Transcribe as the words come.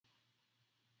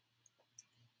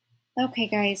Okay,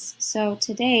 guys, so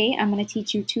today I'm going to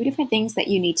teach you two different things that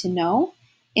you need to know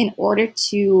in order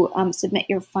to submit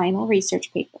your final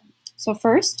research paper. So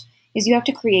first is you have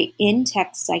to create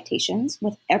in-text citations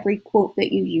with every quote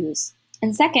that you use.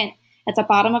 And second, at the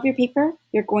bottom of your paper,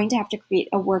 you're going to have to create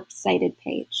a works cited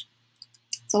page.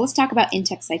 So let's talk about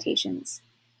in-text citations.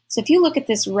 So if you look at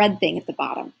this red thing at the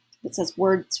bottom that says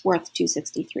Wordsworth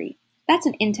 263, that's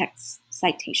an in-text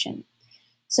citation.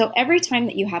 So every time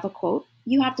that you have a quote,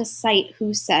 you have to cite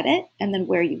who said it and then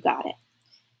where you got it.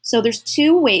 So there's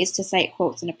two ways to cite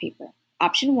quotes in a paper.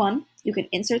 Option one, you can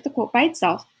insert the quote by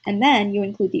itself, and then you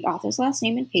include the author's last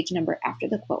name and page number after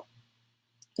the quote.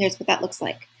 Here's what that looks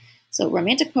like. So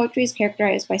romantic poetry is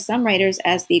characterized by some writers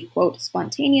as the, quote,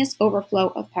 spontaneous overflow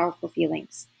of powerful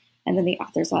feelings. And then the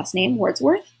author's last name,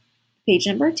 Wordsworth, page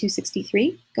number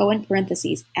 263, go in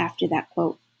parentheses after that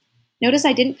quote. Notice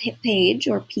I didn't put page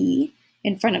or P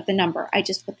in front of the number. I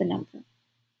just put the number.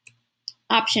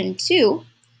 Option two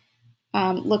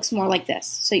looks more like this.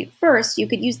 So first, you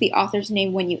could use the author's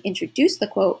name when you introduce the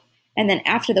quote, and then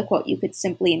after the quote, you could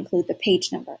simply include the page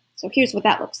number. So here's what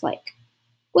that looks like.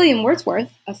 William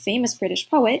Wordsworth, a famous British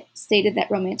poet, stated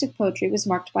that romantic poetry was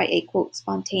marked by a, quote,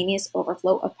 spontaneous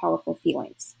overflow of powerful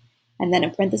feelings. And then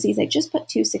in parentheses, I just put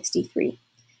 263.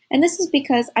 And this is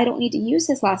because I don't need to use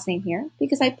his last name here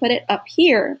because I put it up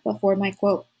here before my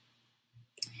quote.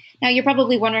 Now you're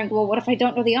probably wondering, well, what if I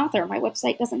don't know the author? My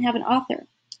website doesn't have an author.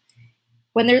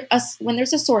 When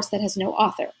there's a source that has no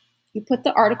author, you put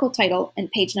the article title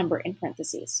and page number in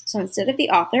parentheses. So instead of the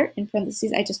author, in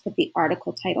parentheses, I just put the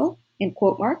article title in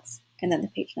quote marks and then the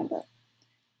page number.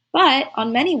 But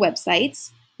on many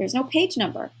websites, there's no page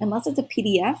number. Unless it's a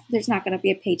PDF, there's not going to be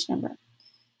a page number.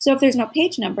 So if there's no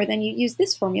page number, then you use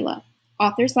this formula,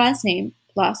 author's last name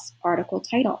plus article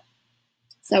title.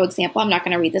 So example, I'm not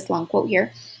going to read this long quote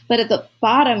here, but at the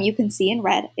bottom you can see in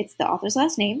red, it's the author's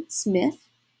last name, Smith,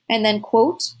 and then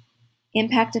quote,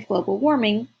 impact of global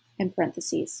warming, in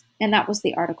parentheses. And that was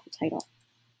the article title.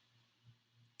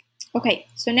 Okay,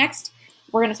 so next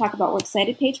we're going to talk about works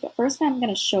cited page, but first I'm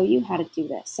going to show you how to do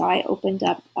this. So I opened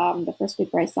up, the first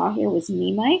paper I saw here was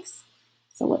Me Mike's.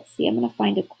 So let's see, I'm going to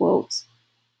find a quote.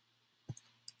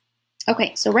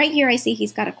 Okay, so right here I see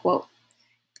he's got a quote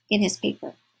in his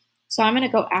paper. So I'm going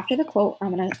to go after the quote,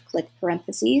 I'm going to click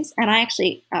parentheses, and I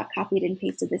actually copied and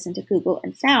pasted this into Google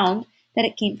and found that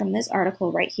it came from this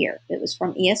article right here. It was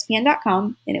from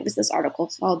ESPN.com, and it was this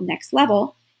article called Next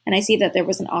Level, and I see that there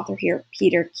was an author here,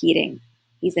 Peter Keating.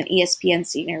 He's an ESPN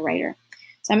senior writer.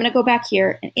 So I'm going to go back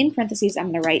here, and in parentheses,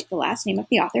 I'm going to write the last name of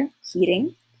the author,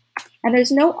 Keating, and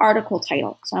there's no article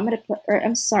title. So I'm going to put,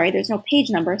 there's no page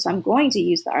number, so I'm going to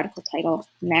use the article title,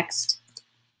 Next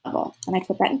Level, and I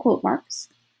put that in quote marks.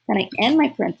 Then I end my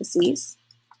parentheses,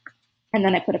 and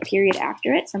then I put a period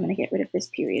after it, so I'm going to get rid of this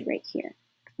period right here.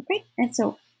 Okay, and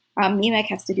so Mike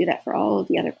has to do that for all of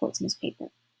the other quotes in his paper.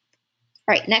 All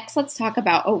right, next let's talk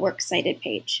about a works cited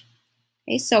page.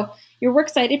 Okay, so your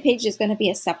works cited page is going to be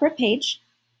a separate page.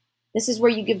 This is where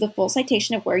you give the full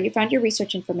citation of where you found your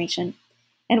research information.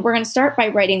 And we're going to start by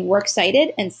writing works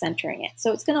cited and centering it.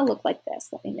 So it's going to look like this.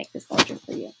 Let me make this larger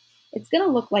for you. It's going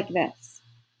to look like this.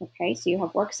 Okay, so you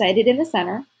have works cited in the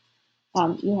center.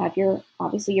 You have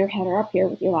obviously your header up here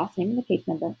with your last name and the page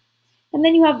number. And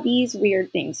then you have these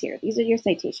weird things here. These are your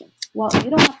citations. Well, you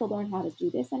don't have to learn how to do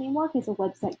this anymore because the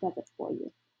website does it for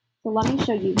you. So let me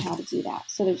show you how to do that.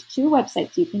 So there's two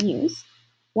websites you can use.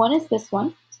 One is this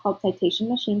one. It's called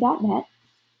citationmachine.net.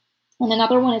 And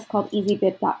another one is called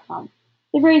easybib.com.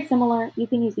 They're very similar. You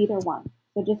can use either one.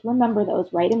 So just remember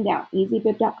those. Write them down.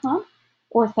 easybib.com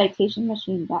or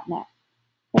citationmachine.net.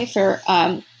 Okay, for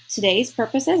today's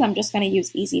purposes, I'm just going to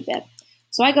use easybib.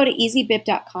 So I go to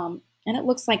easybib.com. And it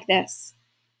looks like this.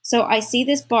 So I see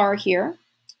this bar here,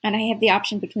 and I have the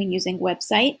option between using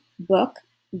website, book,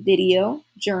 video,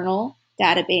 journal,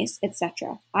 database,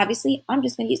 etc. Obviously, I'm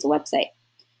just going to use the website.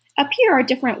 Up here are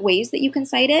different ways that you can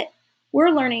cite it.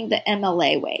 We're learning the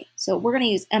MLA way. So we're going to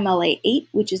use MLA 8,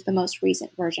 which is the most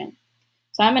recent version.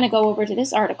 So I'm going to go over to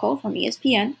this article from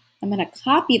ESPN. I'm going to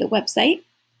copy the website.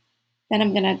 Then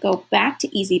I'm going to go back to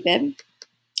EasyBib.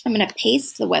 I'm going to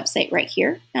paste the website right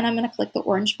here, and I'm going to click the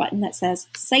orange button that says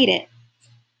Cite It.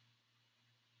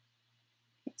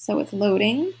 So it's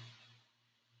loading.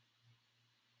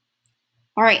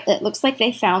 All right, it looks like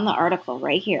they found the article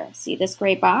right here. See this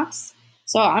gray box?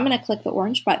 So I'm going to click the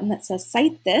orange button that says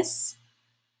Cite This.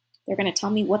 They're going to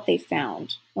tell me what they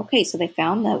found. Okay, so they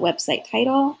found the website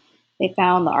title. They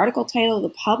found the article title, the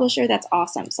publisher. That's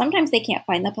awesome. Sometimes they can't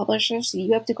find the publisher, so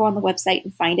you have to go on the website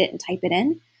and find it and type it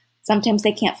in. Sometimes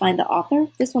they can't find the author.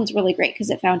 This one's really great because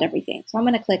it found everything. So I'm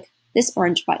going to click this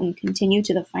orange button, continue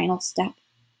to the final step.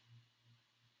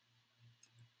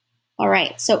 All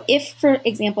right, so if, for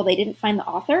example, they didn't find the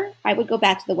author, I would go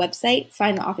back to the website,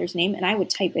 find the author's name, and I would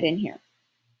type it in here,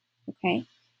 okay?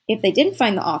 If they didn't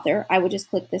find the author, I would just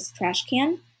click this trash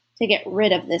can to get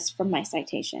rid of this from my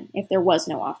citation, if there was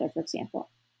no author, for example,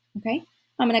 okay?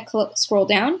 I'm gonna scroll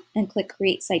down and click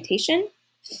Create Citation.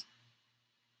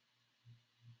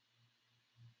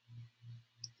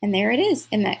 And there it is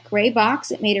in that gray box.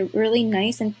 It made it really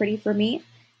nice and pretty for me.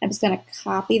 I'm just going to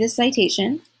copy the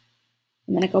citation.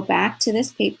 I'm going to go back to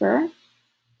this paper,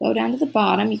 go down to the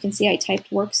bottom. You can see I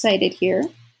typed works cited here.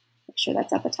 Make sure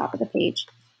that's at the top of the page.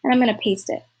 And I'm going to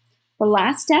paste it. The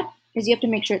last step is you have to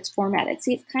make sure it's formatted.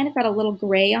 See, it's kind of got a little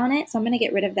gray on it, so I'm going to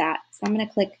get rid of that. So I'm going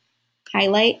to click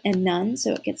Highlight and None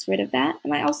so it gets rid of that.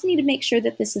 And I also need to make sure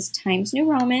that this is Times New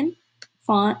Roman,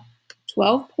 font,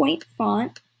 12-point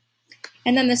font.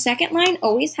 And then the second line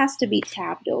always has to be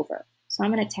tabbed over. So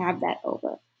I'm going to tab that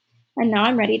over. And now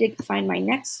I'm ready to find my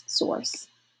next source.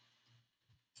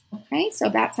 Okay, so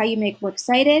that's how you make works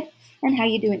cited and how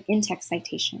you do an in-text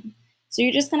citation. So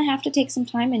you're just going to have to take some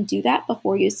time and do that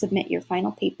before you submit your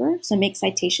final paper. So make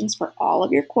citations for all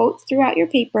of your quotes throughout your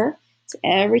paper. So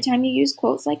every time you use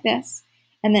quotes like this,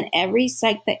 and then every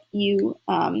site that you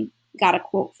got a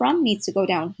quote from needs to go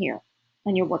down here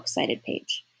on your works cited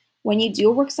page. When you do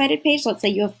a works cited page, let's say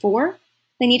you have 4,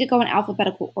 they need to go in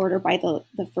alphabetical order by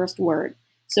the first word.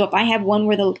 So if I have one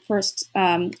where the first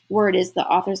word is the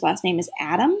author's last name is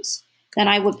Adams, then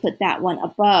I would put that one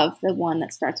above the one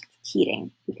that starts with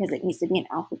Keating because it needs to be in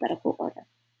alphabetical order.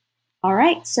 All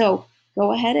right, so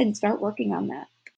go ahead and start working on that.